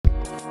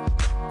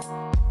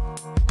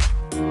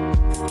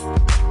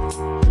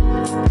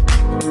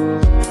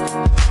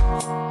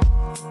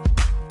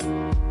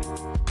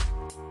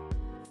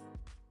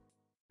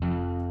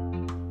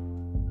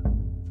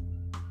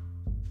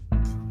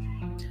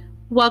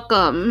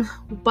Welcome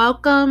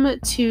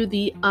to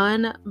the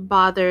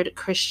Unbothered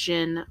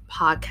Christian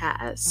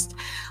podcast.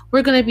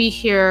 We're going to be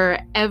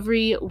here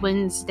every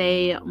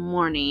Wednesday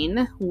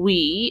morning,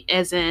 we,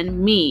 as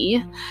in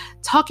me,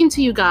 talking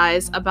to you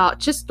guys about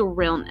just the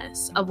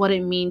realness of what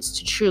it means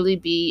to truly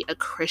be a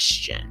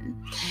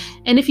Christian.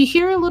 And if you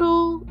hear a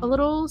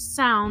little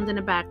sound in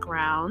the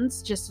background,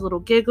 just a little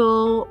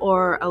giggle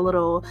or a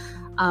little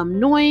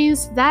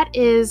noise, that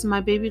is my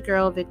baby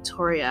girl,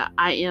 Victoria.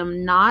 I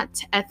am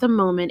not at the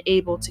moment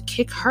able to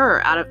kick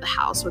her out of the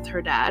house with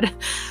her dad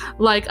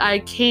like I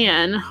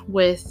can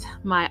with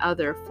my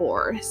other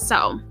four.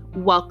 So,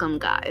 welcome,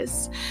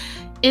 guys.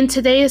 In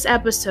today's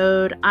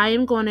episode, I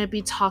am going to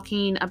be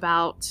talking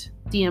about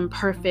the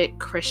imperfect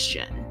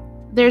Christian.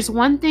 There's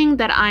one thing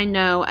that I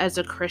know as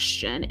a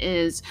Christian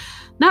is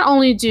not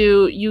only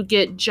do you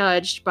get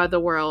judged by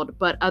the world,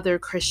 but other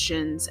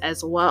Christians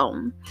as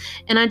well.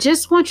 And I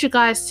just want you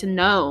guys to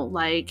know,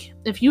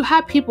 if you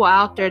have people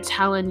out there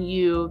telling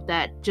you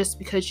that just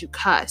because you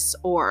cuss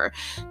or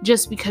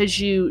just because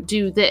you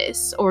do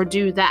this or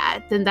do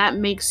that, then that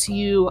makes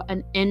you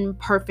an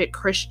imperfect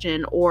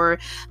Christian or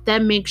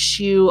that makes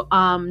you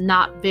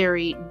not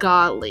very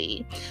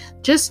godly.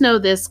 Just know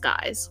this,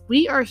 guys,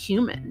 we are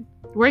human.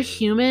 We're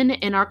human,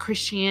 and our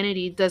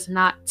Christianity does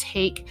not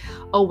take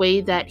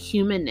away that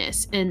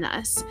humanness in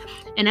us.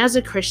 And as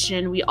a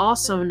Christian, we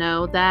also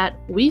know that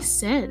we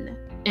sin,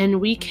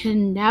 and we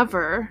can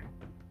never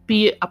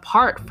be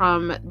apart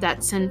from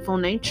that sinful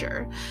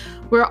nature.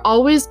 We're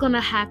always going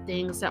to have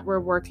things that we're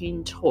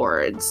working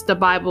towards. The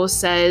Bible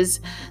says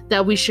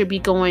that we should be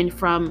going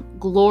from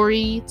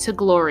glory to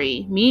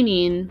glory,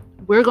 meaning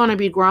we're going to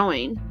be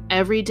growing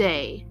every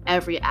day,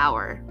 every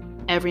hour,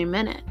 every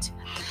minute.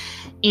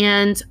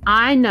 And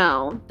I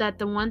know that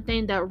the one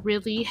thing that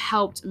really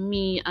helped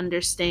me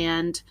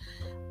understand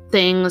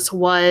things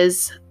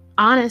was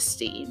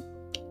honesty.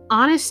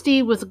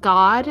 Honesty with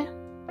God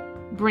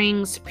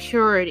brings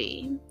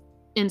purity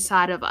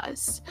inside of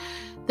us.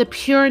 The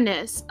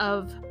pureness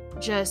of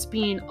just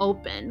being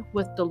open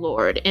with the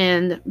Lord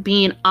and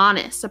being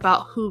honest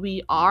about who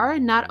we are.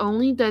 Not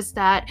only does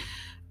that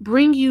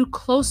bring you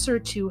closer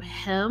to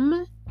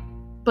Him,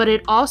 but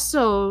it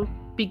also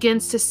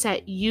begins to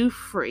set you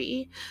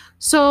free.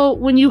 So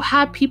when you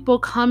have people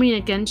coming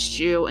against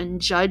you and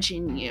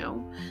judging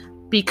you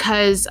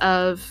because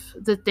of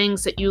the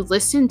things that you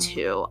listen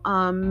to,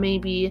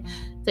 maybe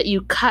that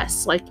you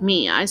cuss like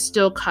me. I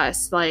still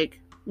cuss.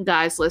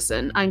 Guys,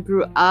 listen, I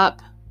grew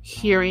up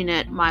hearing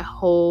it my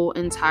whole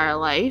entire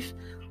life.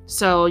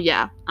 So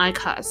yeah, I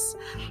cuss,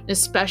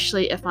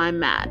 especially if I'm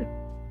mad.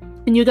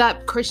 And you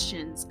got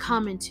Christians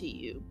coming to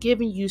you,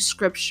 giving you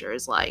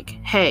scriptures like,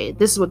 hey,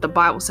 this is what the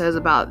Bible says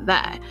about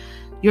that.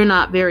 You're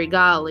not very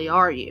godly,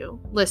 are you?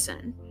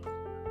 Listen,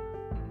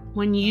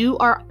 when you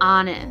are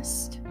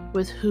honest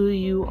with who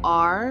you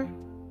are,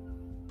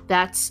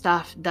 that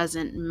stuff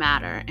doesn't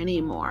matter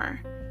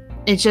anymore.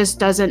 It just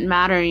doesn't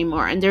matter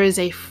anymore. And there is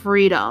a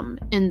freedom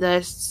in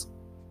this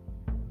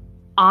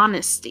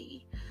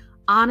honesty.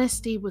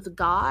 Honesty with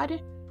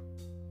God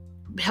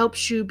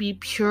helps you be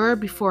pure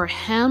before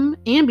Him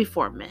and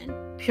before men.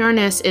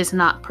 Pureness is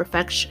not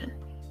perfection.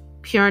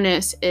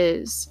 Pureness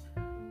is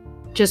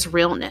just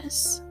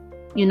realness.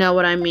 You know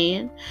what I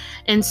mean?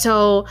 And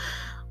so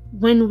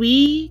when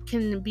we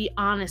can be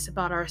honest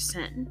about our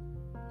sin,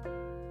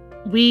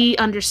 we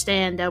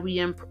understand that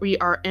we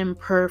are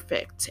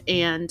imperfect.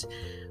 And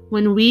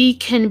when we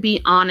can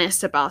be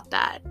honest about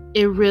that,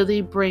 it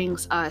really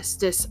brings us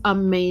this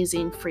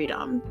amazing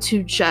freedom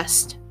to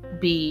just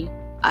be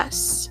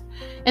us.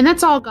 And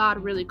that's all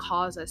God really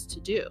calls us to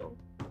do,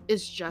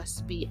 is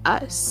just be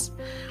us.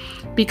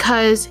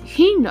 Because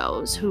He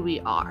knows who we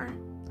are.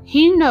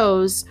 He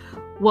knows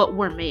what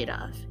we're made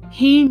of.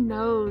 He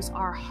knows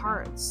our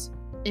hearts.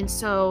 And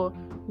so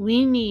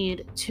we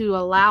need to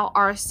allow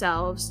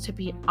ourselves to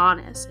be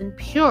honest and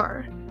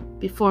pure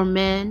before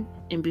men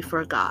and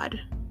before God.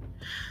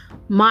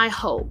 My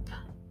hope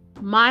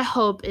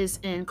is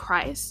in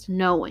Christ,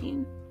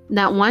 knowing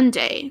that one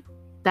day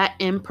that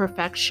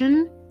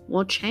imperfection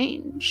will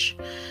change.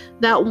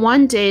 That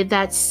one day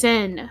that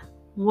sin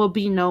will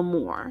be no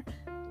more.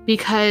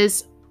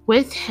 Because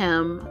with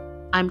Him,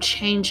 I'm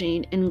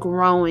changing and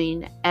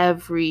growing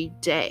every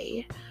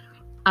day.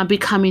 I'm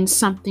becoming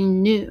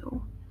something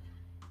new.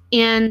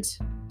 And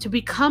to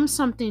become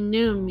something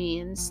new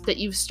means that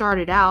you've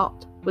started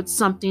out with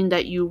something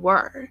that you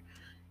were.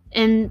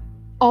 And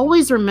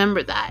always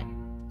remember that.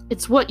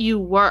 It's what you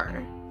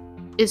were.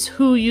 It's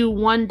who you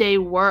one day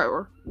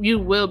were. You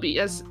will be,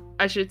 as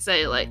I should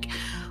say,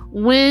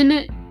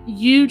 when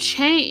you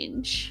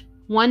change,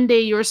 one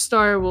day your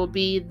story will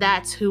be,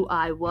 that's who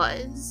I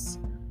was.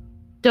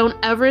 Don't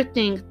ever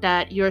think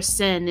that your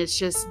sin is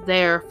just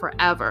there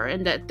forever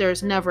and that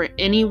there's never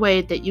any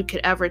way that you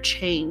could ever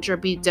change or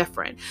be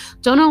different.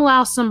 Don't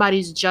allow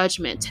somebody's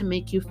judgment to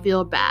make you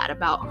feel bad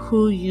about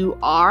who you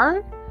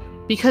are,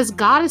 because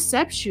God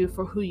accepts you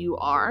for who you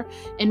are,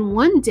 and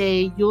one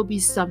day you'll be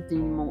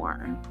something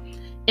more.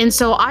 And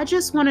so I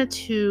just wanted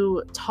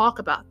to talk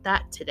about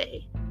that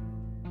today.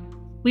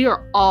 We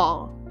are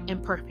all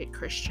imperfect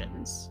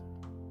Christians.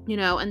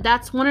 And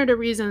that's one of the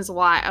reasons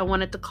why I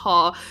wanted to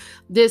call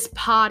this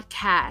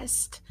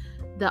podcast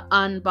The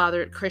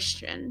Unbothered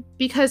Christian.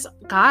 Because,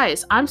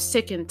 guys, I'm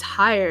sick and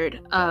tired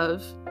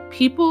of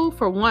people,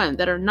 for one,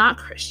 that are not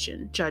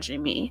Christian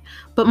judging me,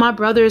 but my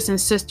brothers and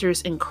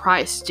sisters in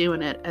Christ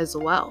doing it as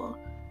well.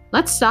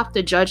 Let's stop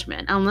the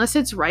judgment. Unless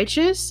it's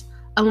righteous,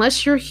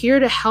 unless you're here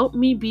to help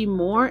me be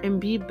more and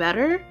be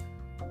better,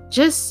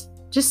 just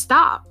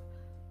stop.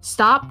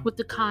 Stop with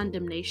the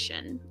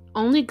condemnation.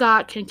 Only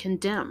God can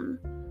condemn.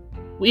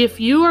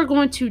 If you are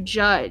going to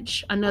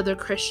judge another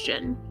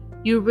Christian,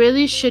 you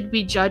really should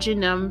be judging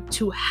them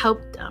to help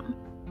them.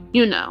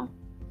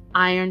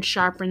 Iron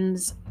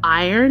sharpens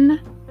iron.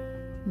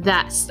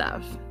 That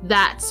stuff.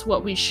 That's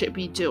what we should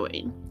be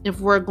doing if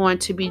we're going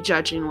to be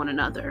judging one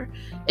another,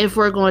 if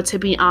we're going to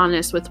be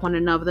honest with one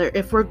another,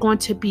 if we're going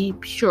to be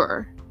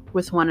pure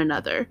with one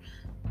another.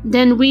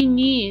 Then we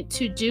need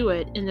to do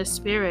it in the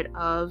spirit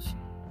of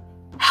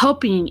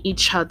helping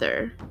each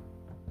other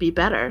be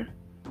better.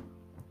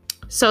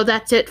 So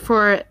that's it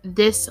for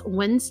this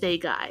Wednesday,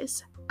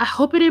 guys. I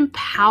hope it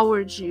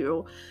empowered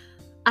you.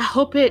 I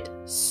hope it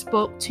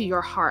spoke to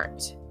your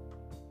heart.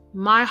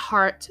 My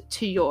heart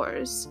to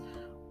yours.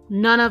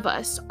 None of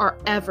us are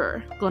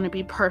ever going to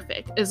be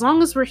perfect as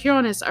long as we're here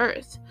on this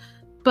earth.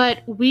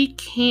 But we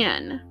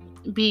can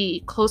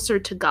be closer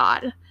to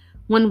God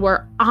when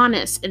we're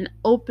honest and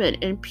open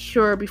and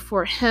pure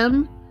before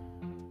Him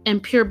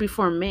and pure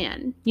before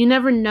man. You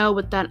never know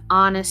what that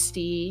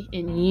honesty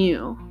in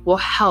you will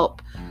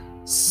help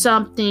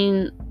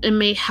something. It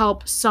may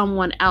help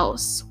someone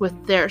else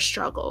with their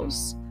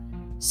struggles.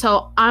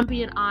 So I'm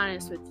being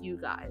honest with you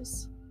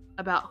guys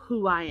about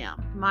who I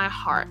am, my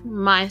heart,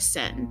 my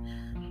sin.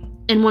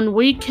 And when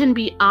we can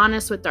be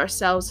honest with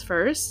ourselves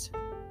first,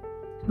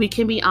 we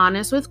can be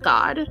honest with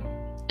God.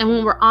 And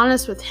when we're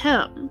honest with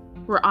Him,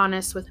 we're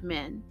honest with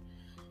men.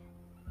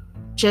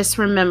 Just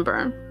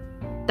remember,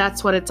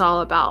 that's what it's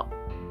all about.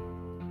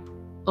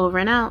 Over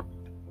and out.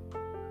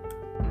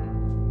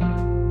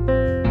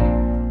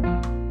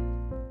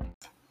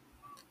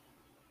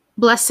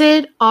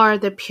 Blessed are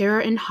the pure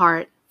in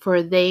heart,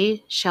 for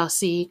they shall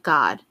see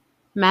God.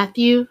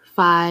 Matthew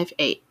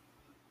 5:8.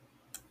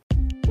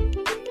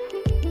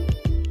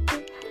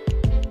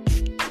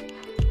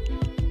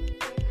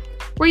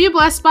 Were you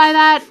blessed by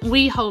that?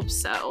 We hope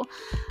so.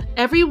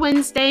 Every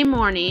Wednesday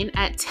morning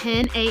at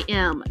 10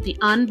 a.m., the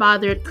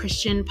Unbothered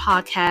Christian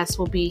podcast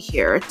will be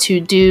here to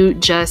do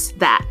just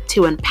that,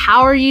 to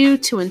empower you,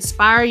 to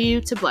inspire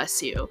you, to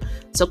bless you.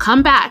 So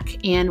come back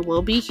and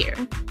we'll be here.